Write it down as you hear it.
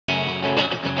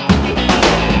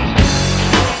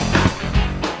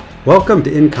Welcome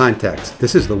to In Context.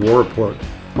 This is the War Report.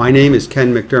 My name is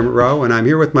Ken McDermott Rowe, and I'm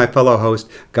here with my fellow host,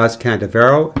 Gus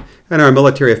Cantavero, and our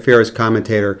military affairs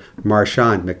commentator,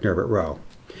 Marchand McDermott Rowe.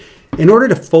 In order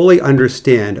to fully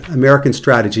understand American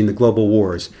strategy in the global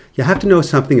wars, you have to know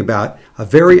something about a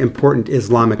very important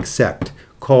Islamic sect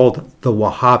called the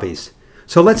Wahhabis.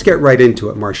 So let's get right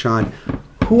into it, Marchand.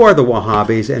 Who are the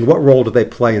Wahhabis, and what role do they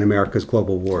play in America's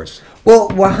global wars? Well,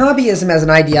 Wahhabism as an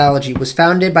ideology was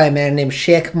founded by a man named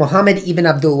Sheikh Mohammed ibn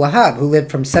Abdul Wahhab, who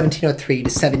lived from 1703 to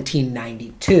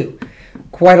 1792,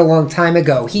 quite a long time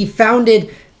ago. He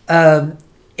founded a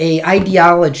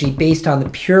ideology based on the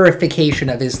purification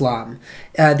of Islam.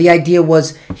 The idea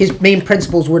was his main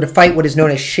principles were to fight what is known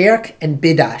as shirk and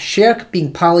bid'ah. Shirk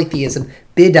being polytheism,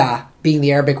 bid'ah being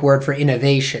the Arabic word for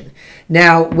innovation.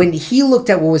 Now, when he looked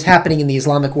at what was happening in the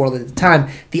Islamic world at the time,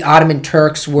 the Ottoman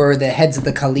Turks were the heads of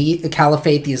the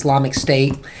Caliphate, the Islamic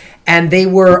State, and they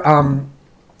were,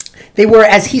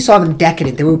 as he saw them,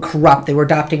 decadent. They were corrupt. They were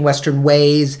adopting Western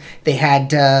ways. They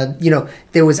had,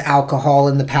 there was alcohol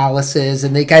in the palaces,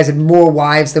 and the guys had more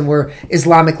wives than were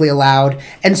Islamically allowed.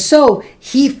 And so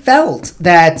he felt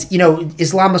that,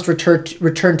 Islam must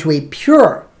return to a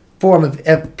purer form of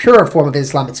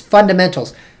Islam, its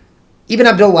fundamentals. Ibn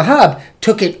Abdul Wahhab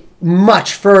took it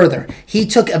much further. He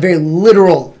took a very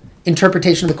literal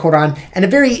interpretation of the Quran and a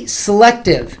very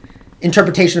selective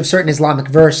interpretation of certain Islamic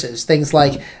verses. Things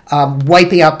like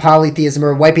wiping out polytheism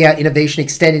or wiping out innovation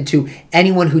extended to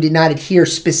anyone who did not adhere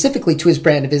specifically to his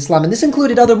brand of Islam. And this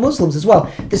included other Muslims as well.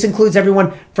 This includes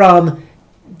everyone from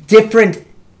different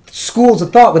schools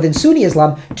of thought within Sunni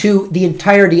Islam to the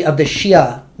entirety of the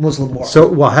Shia Muslim world. So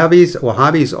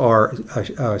Wahhabis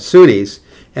are Sunnis,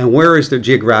 and where is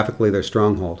geographically their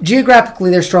stronghold?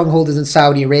 Geographically, their stronghold is in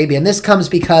Saudi Arabia, and this comes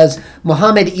because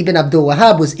Muhammad ibn Abdul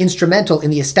Wahhab was instrumental in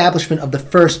the establishment of the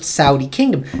first Saudi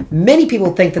kingdom. Many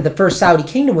people think that the first Saudi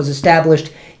kingdom was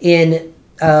established in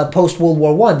post-World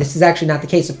War I. This is actually not the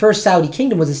case. The first Saudi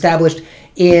kingdom was established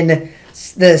in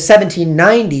the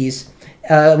 1790s.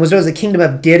 Was known as the Kingdom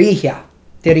of Diriyah.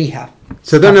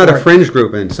 So they're not a fringe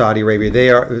group in Saudi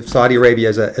Arabia. Saudi Arabia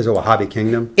is a Wahhabi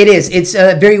kingdom? It is. It's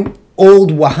very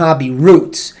old Wahhabi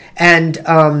roots.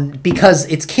 And because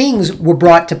its kings were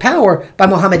brought to power by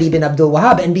Muhammad ibn Abdul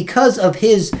Wahhab, and because of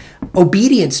his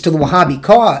obedience to the Wahhabi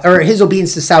cause, or his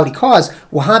obedience to the Saudi cause,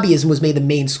 Wahhabism was made the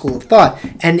main school of thought.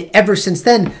 And ever since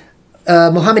then,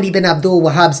 Muhammad ibn Abdul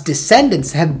Wahhab's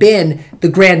descendants have been the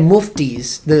Grand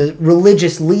Muftis, the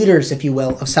religious leaders, if you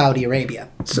will, of Saudi Arabia.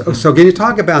 So can you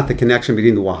talk about the connection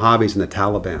between the Wahhabis and the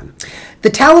Taliban? The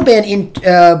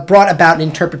Taliban brought about an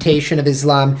interpretation of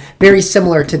Islam very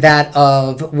similar to that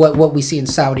of what we see in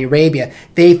Saudi Arabia.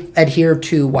 They adhere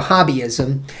to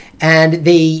Wahhabism, and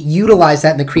they utilized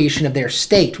that in the creation of their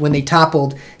state. When they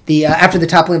toppled after the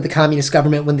toppling of the communist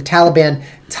government, when the Taliban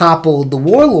toppled the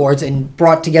warlords and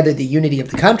brought together the unity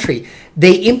of the country,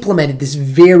 they implemented this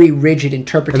very rigid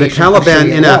interpretation. And the Taliban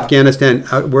in Afghanistan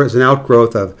was an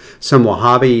outgrowth of some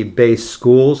Wahhabi-based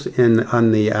schools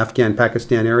on the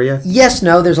Afghan-Pakistan area? Yes,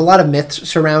 no. There's a lot of myths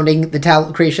surrounding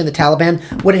the creation of the Taliban.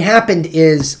 What had happened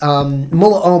is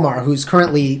Mullah Omar, who's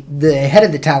currently the head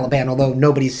of the Taliban, although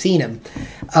nobody's seen him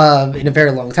in a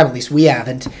very long time, at least we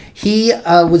haven't, he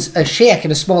was a sheikh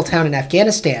in a small town in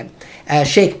Afghanistan,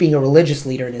 sheikh being a religious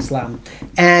leader in Islam.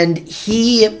 And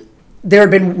there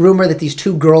had been rumor that these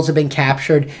two girls had been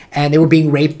captured and they were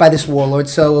being raped by this warlord.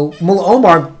 So Mullah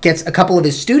Omar gets a couple of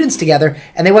his students together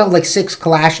and they went with like 6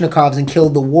 Kalashnikovs and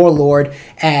killed the warlord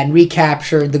and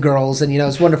recaptured the girls. And,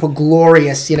 it's a wonderful,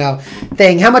 glorious,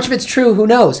 thing. How much of it's true, who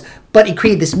knows? But it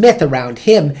created this myth around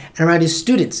him and around his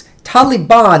students.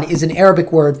 Taliban is an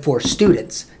Arabic word for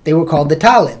students. They were called the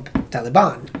Taliban.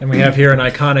 And we have here an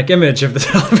iconic image of the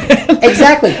Taliban.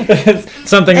 Exactly.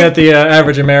 Something that the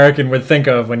average American would think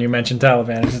of when you mention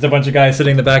Taliban. It's just a bunch of guys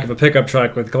sitting in the back of a pickup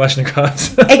truck with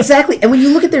Kalashnikovs. Exactly. And when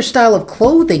you look at their style of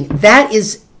clothing, that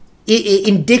is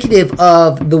indicative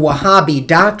of the Wahhabi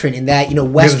doctrine in that,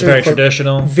 Western... Very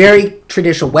traditional. Very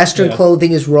traditional. Western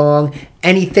clothing is wrong.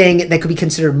 Anything that could be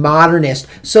considered modernist.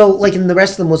 So, like in the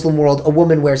rest of the Muslim world, a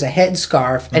woman wears a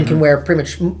headscarf and can wear pretty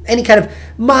much any kind of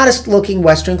modest-looking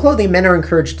Western clothing. Men are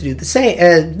encouraged to do the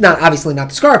same. Obviously not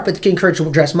the scarf, but encouraged to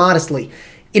dress modestly.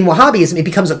 In Wahhabism, it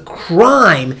becomes a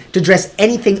crime to dress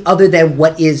anything other than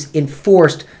what is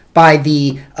enforced by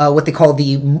the what they call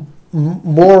the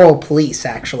moral police.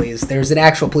 Actually, there's an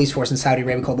actual police force in Saudi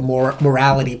Arabia called the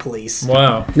morality police.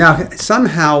 Wow. Now,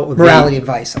 somehow... Morality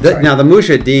advice. Now, the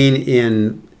Mujahideen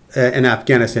in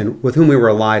Afghanistan, with whom we were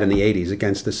allied in the 80s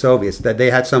against the Soviets, that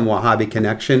they had some Wahhabi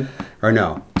connection, or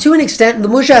no? To an extent, the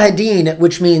Mujahideen,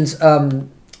 which means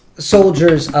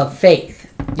soldiers of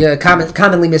faith,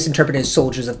 commonly misinterpreted as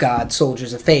soldiers of God,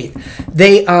 soldiers of faith.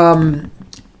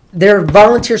 They're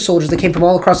volunteer soldiers that came from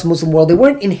all across the Muslim world. They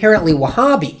weren't inherently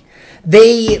Wahhabi.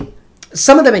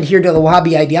 Some of them adhered to the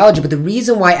Wahhabi ideology, but the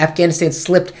reason why Afghanistan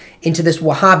slipped into this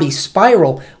Wahhabi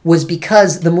spiral was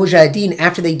because the Mujahideen,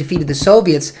 after they defeated the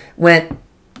Soviets, went,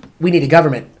 we need a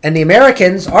government. And the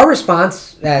Americans, our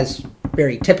response, as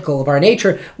very typical of our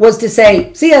nature, was to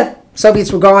say, see ya,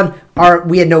 Soviets were gone,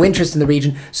 we had no interest in the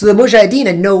region. So the Mujahideen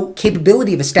had no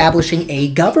capability of establishing a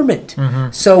government.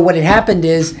 Mm-hmm. So what had happened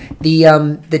is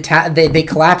they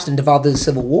collapsed and devolved into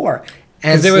civil war.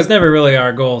 Because it was never really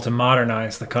our goal to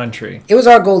modernize the country. It was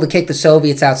our goal to kick the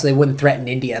Soviets out so they wouldn't threaten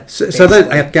India. So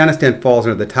then Afghanistan falls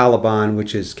under the Taliban,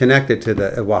 which is connected to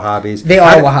the Wahhabis. They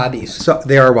are Wahhabis. So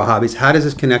they are Wahhabis. How does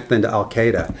this connect then to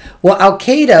al-Qaeda? Well,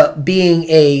 al-Qaeda, being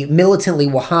a militantly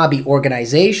Wahhabi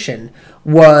organization,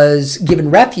 was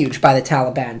given refuge by the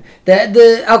Taliban.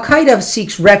 The al-Qaeda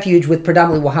seeks refuge with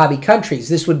predominantly Wahhabi countries.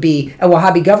 This would be a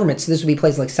Wahhabi government. So this would be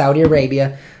places like Saudi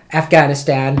Arabia,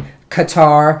 Afghanistan,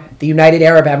 Qatar, the United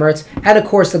Arab Emirates, and of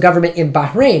course the government in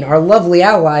Bahrain. Our lovely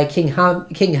ally, King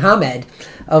Hamad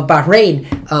of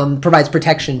Bahrain, provides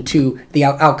protection to the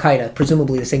al-Qaeda,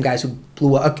 presumably the same guys who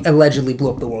allegedly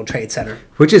blew up the World Trade Center.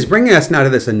 Which is bringing us now to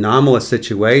this anomalous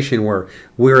situation where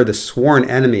we're the sworn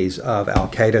enemies of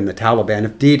al-Qaeda and the Taliban.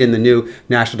 Indeed, in the new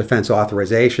National Defense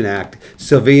Authorization Act,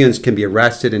 civilians can be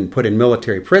arrested and put in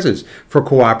military prisons for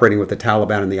cooperating with the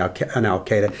Taliban and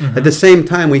al-Qaeda. Mm-hmm. At the same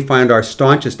time, we find our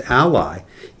staunchest ally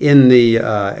in the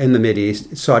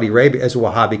Mideast, Saudi Arabia, as a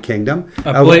Wahhabi kingdom.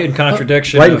 A blatant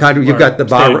contradiction. You've got the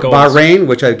Bahrain,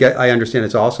 which I understand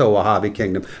is also a Wahhabi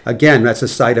kingdom. Again, that's the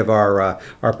site of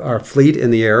our fleet in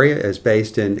the area is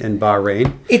based in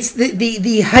Bahrain. It's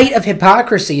the height of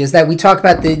hypocrisy is that we talk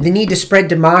about the need to spread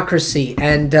democracy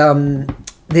and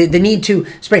the need to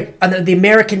spread the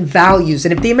American values.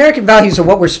 And if the American values are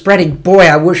what we're spreading, boy,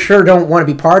 I sure don't want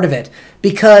to be part of it.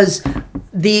 Because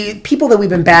the people that we've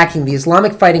been backing, the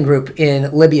Islamic Fighting Group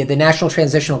in Libya, the National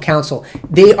Transitional Council,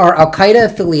 they are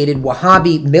al-Qaeda-affiliated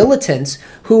Wahhabi militants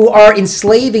who are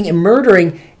enslaving and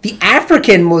murdering the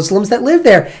African Muslims that live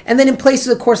there. And then in places,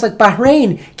 of course, like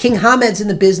Bahrain, King Hamad's in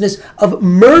the business of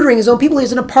murdering his own people.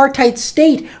 He's an apartheid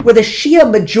state where the Shia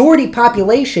majority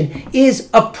population is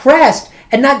oppressed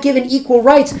and not given equal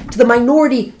rights to the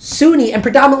minority Sunni and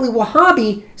predominantly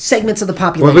Wahhabi segments of the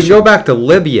population. Well, if we go back to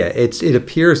Libya, it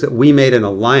appears that we made an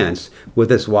alliance with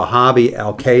this Wahhabi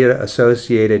al-Qaeda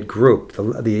associated group,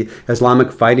 the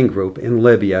Islamic Fighting Group in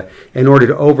Libya, in order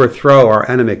to overthrow our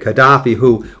enemy Gaddafi,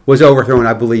 who was overthrown,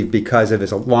 I believe, because of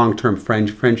his long-term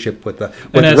friendship with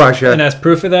Russia. And as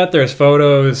proof of that, there's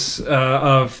photos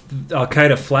of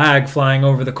al-Qaeda flag flying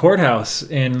over the courthouse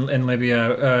in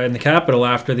Libya, in the capital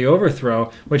after the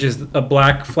overthrow, which is a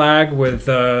black flag with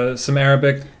some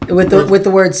Arabic with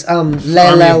the words La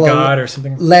ilaha God or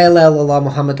something. La ilaha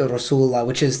illallah Muhammadur Rasulullah,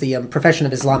 which is the profession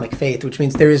of Islamic faith, which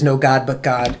means there is no God but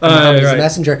God. Muhammad is the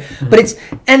messenger. Mm-hmm. But it's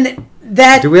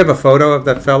that. Do we have a photo of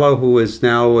that fellow who is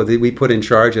now we put in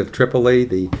charge of Tripoli,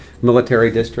 the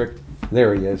military district?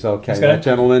 There he is. Okay, that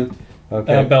gentleman.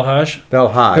 Okay.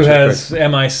 Belhaj, who has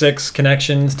MI6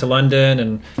 connections to London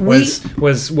and was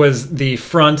the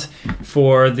front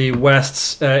for the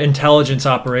West's intelligence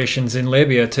operations in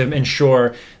Libya to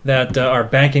ensure that our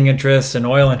banking interests and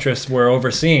oil interests were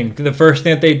overseen. The first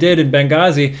thing that they did in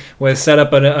Benghazi was set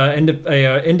up an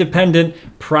independent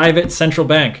private central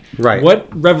bank. Right. What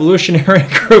revolutionary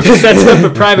group sets up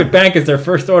a private bank as their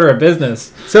first order of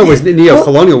business? So it was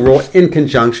neo-colonial rule in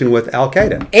conjunction with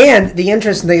al-Qaeda. And the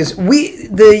interesting thing is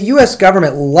the U.S.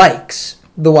 government likes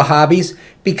the Wahhabis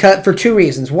for two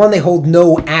reasons. One, they hold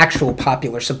no actual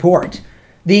popular support.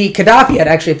 The Gaddafi had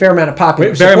actually a fair amount of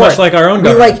popular support. Very much like our own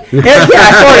government. Sort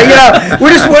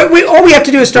of. All we have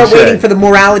to do is start waiting for the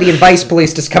morality and vice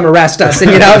police to come arrest us. And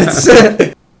it's,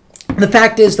 the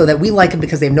fact is, though, that we like them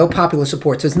because they have no popular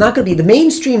support. So it's not going to be the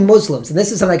mainstream Muslims, and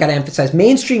this is something I got to emphasize.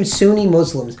 Mainstream Sunni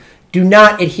Muslims do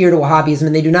not adhere to Wahhabism,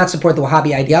 and they do not support the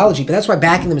Wahhabi ideology. But that's why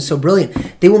backing them is so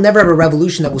brilliant. They will never have a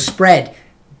revolution that will spread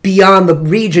beyond the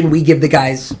region we give the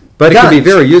guys. But guns. It can be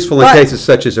very useful in cases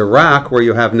such as Iraq, where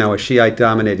you have now a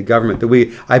Shiite-dominated government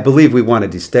that I believe we want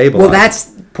to destabilize. Well,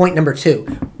 that's point number two.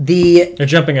 You're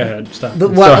jumping ahead. Stop.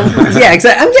 Yeah,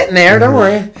 exactly. I'm getting there. Don't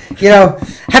worry.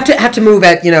 Have to move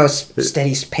at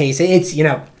steady pace. It's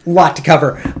a lot to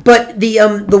cover. But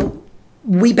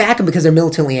we back them because they're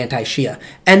militantly anti-Shia,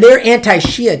 and they're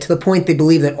anti-Shia to the point they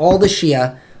believe that all the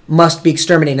Shia must be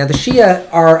exterminated. Now, the Shia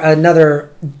are another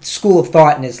school of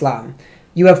thought in Islam.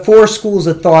 You have four schools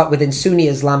of thought within Sunni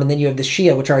Islam, and then you have the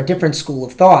Shia, which are a different school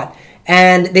of thought.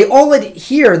 And they all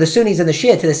adhere, the Sunnis and the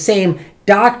Shia, to the same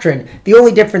doctrine. The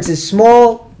only difference is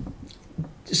small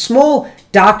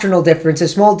doctrinal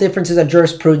differences, small differences on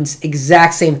jurisprudence,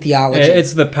 exact same theology.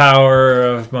 It's the power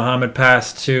of Muhammad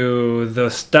passed to the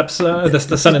stepson,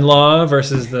 the son-in-law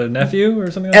versus the nephew,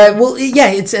 or something like that. Well,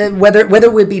 yeah, it's whether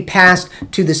it would be passed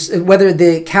to this, whether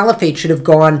the caliphate should have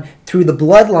gone through the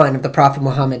bloodline of the Prophet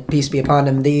Muhammad, peace be upon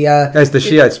him. As the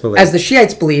Shiites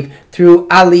believe, through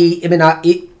Ali ibn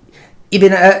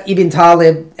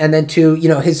Talib, and then to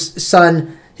his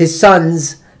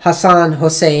sons Hassan,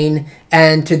 Hussein,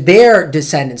 and to their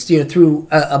descendants, through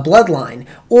a bloodline,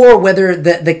 or whether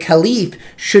the caliph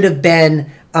should have been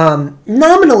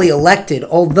nominally elected,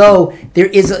 although there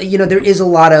was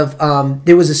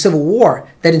a civil war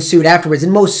that ensued afterwards,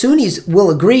 and most Sunnis will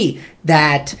agree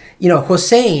that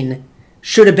Hussein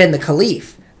should have been the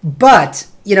caliph, but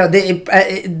he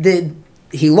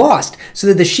lost, so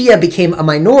that the Shia became a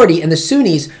minority, and the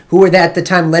Sunnis, who were at the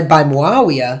time led by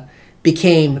Muawiyah,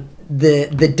 became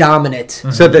the dominant.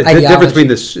 So the difference between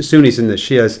the Sunnis and the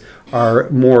Shias are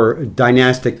more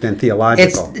dynastic than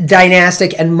theological. It's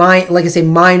dynastic and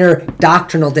minor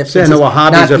doctrinal differences. And the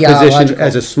Wahhabis are positioned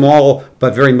as a small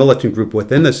but very militant group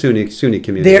within the Sunni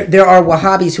community. There are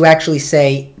Wahhabis who actually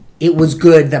say it was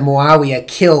good that Muawiyah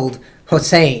killed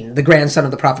Hussein, the grandson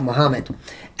of the Prophet Muhammad.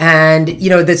 And,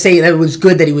 that say that it was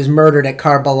good that he was murdered at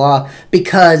Karbala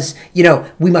because,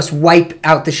 we must wipe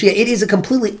out the Shia. It is a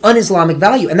completely un-Islamic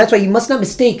value. And that's why you must not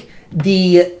mistake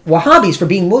the Wahhabis for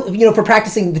being, for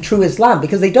practicing the true Islam,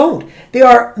 because they don't. They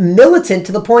are militant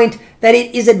to the point that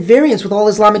it is at variance with all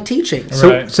Islamic teaching.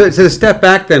 Right. So to step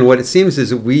back then, what it seems is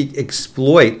that we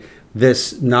exploit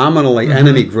this nominally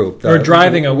enemy group. We're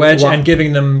driving a wedge and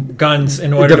giving them guns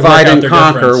in order to divide work out and their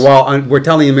conquer, difference. while we're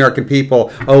telling the American people,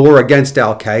 oh, we're against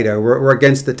al-qaeda, we're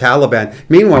against the Taliban.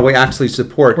 Meanwhile, we actually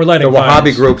support the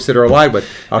Wahhabi groups that are allied with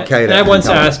al-qaeda. And I once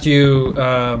asked you,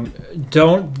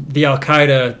 don't the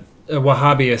al-qaeda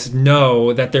Wahhabists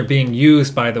know that they're being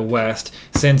used by the West,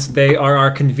 since they are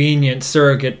our convenient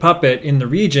surrogate puppet in the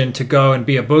region to go and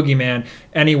be a boogeyman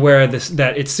anywhere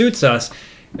that it suits us?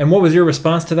 And what was your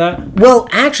response to that? Well,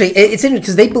 actually, it's interesting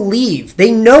because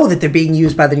they know that they're being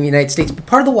used by the United States. But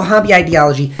part of the Wahhabi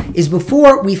ideology is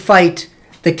before we fight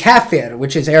the kafir,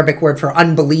 which is Arabic word for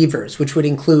unbelievers, which would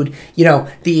include, the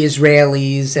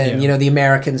Israelis and, the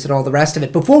Americans and all the rest of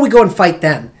it. Before we go and fight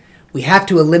them, we have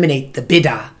to eliminate the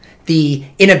bid'ah, the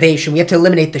innovation. We have to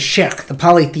eliminate the shirk, the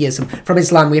polytheism from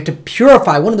Islam. We have to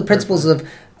purify. One of the principles of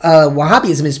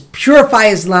Wahhabism is purify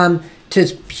Islam to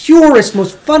its purest,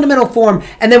 most fundamental form,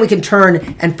 and then we can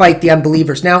turn and fight the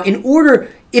unbelievers. Now,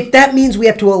 if that means we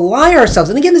have to ally ourselves,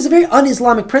 and again, this is a very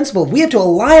un-Islamic principle, we have to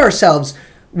ally ourselves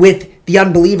with the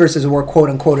unbelievers, as it were, quote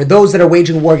unquote, or those that are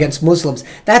waging war against Muslims,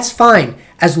 that's fine,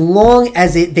 as long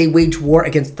as they wage war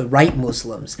against the right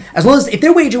Muslims. As long as, if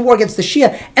they're waging war against the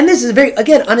Shia, and this is a very,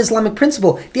 again, un-Islamic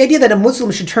principle, the idea that a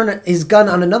Muslim should turn his gun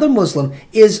on another Muslim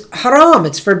is haram.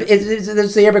 It's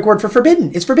the Arabic word for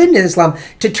forbidden. It's forbidden in Islam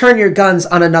to turn your guns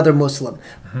on another Muslim.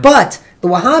 But the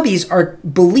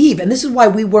Wahhabis believe, and this is why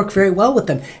we work very well with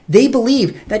them, they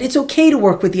believe that it's okay to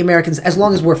work with the Americans as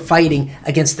long as we're fighting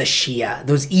against the Shia,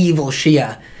 those evil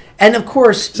Shia. And of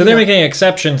course... So they're making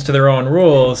exceptions to their own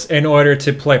rules in order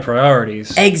to play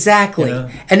priorities. Exactly.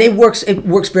 And it works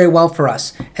very well for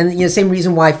us. And the same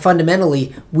reason why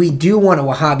fundamentally we do want a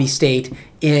Wahhabi state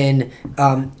in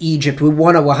Egypt. We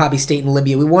want a Wahhabi state in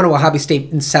Libya. We want a Wahhabi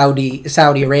state in Saudi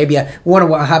Arabia. We want a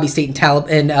Wahhabi state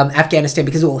in Afghanistan,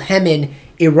 because it will hem in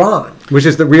Iran. Which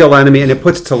is the real enemy, and it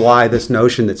puts to lie this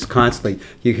notion that's constantly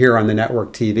you hear on the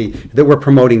network TV that we're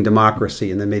promoting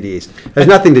democracy in the Mideast. It has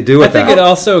nothing to do with that. I think it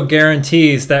also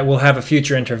guarantees that we'll have a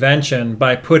future intervention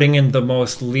by putting in the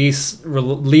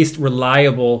least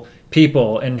reliable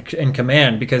people in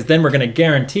command, because then we're going to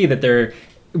guarantee that they're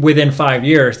within 5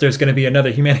 years, there's going to be another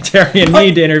humanitarian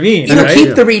need to intervene.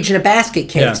 Keep the region a basket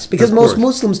case, because most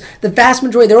Muslims, the vast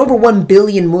majority, there are over 1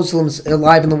 billion Muslims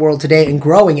alive in the world today and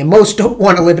growing, and most don't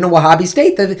want to live in a Wahhabi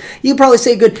state. You probably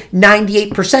say a good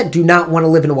 98% do not want to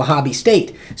live in a Wahhabi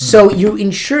state. So you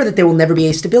ensure that there will never be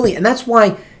a stability, and that's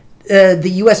why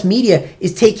the U.S. media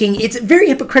is it's very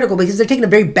hypocritical, because they're taking a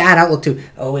very bad outlook to,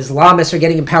 Islamists are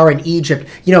getting in power in Egypt,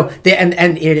 and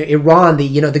in Iran,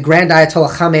 the Grand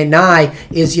Ayatollah Khamenei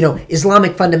is,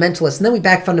 Islamic fundamentalists, and then we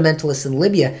back fundamentalists in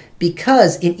Libya,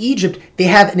 because in Egypt they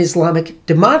have an Islamic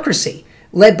democracy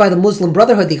led by the Muslim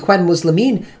Brotherhood, the Ikhwan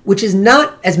Muslimin, which is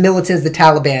not as militant as the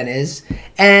Taliban is.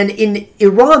 And in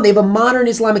Iran, they have a modern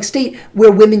Islamic state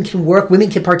where women can work, women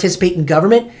can participate in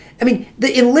government. I mean,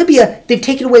 in Libya, they've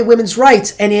taken away women's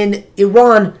rights, and in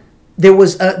Iran, there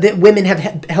was that women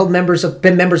have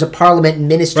been members of parliament and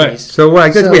ministries. Right. So I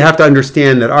guess we have to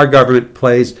understand that our government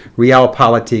plays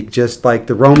realpolitik just like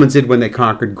the Romans did when they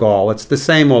conquered Gaul. It's the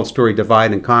same old story,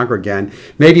 divide and conquer again.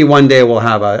 Maybe one day we'll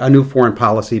have a new foreign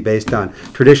policy based on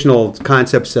traditional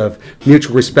concepts of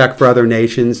mutual respect for other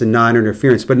nations and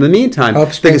non-interference. But in the meantime, I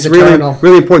think it's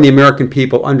really important the American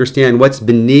people understand what's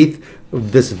beneath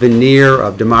this veneer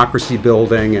of democracy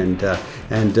building and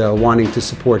wanting to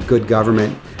support good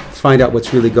government. Find out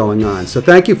what's really going on. So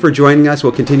thank you for joining us.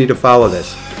 We'll continue to follow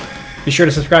this. Be sure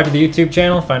to subscribe to the YouTube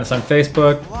channel, find us on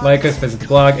Facebook, like us, visit the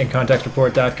blog,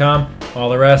 incontextreport.com. All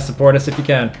the rest, support us if you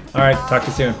can. All right, talk to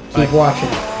you soon. Keep watching.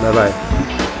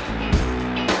 Bye-bye.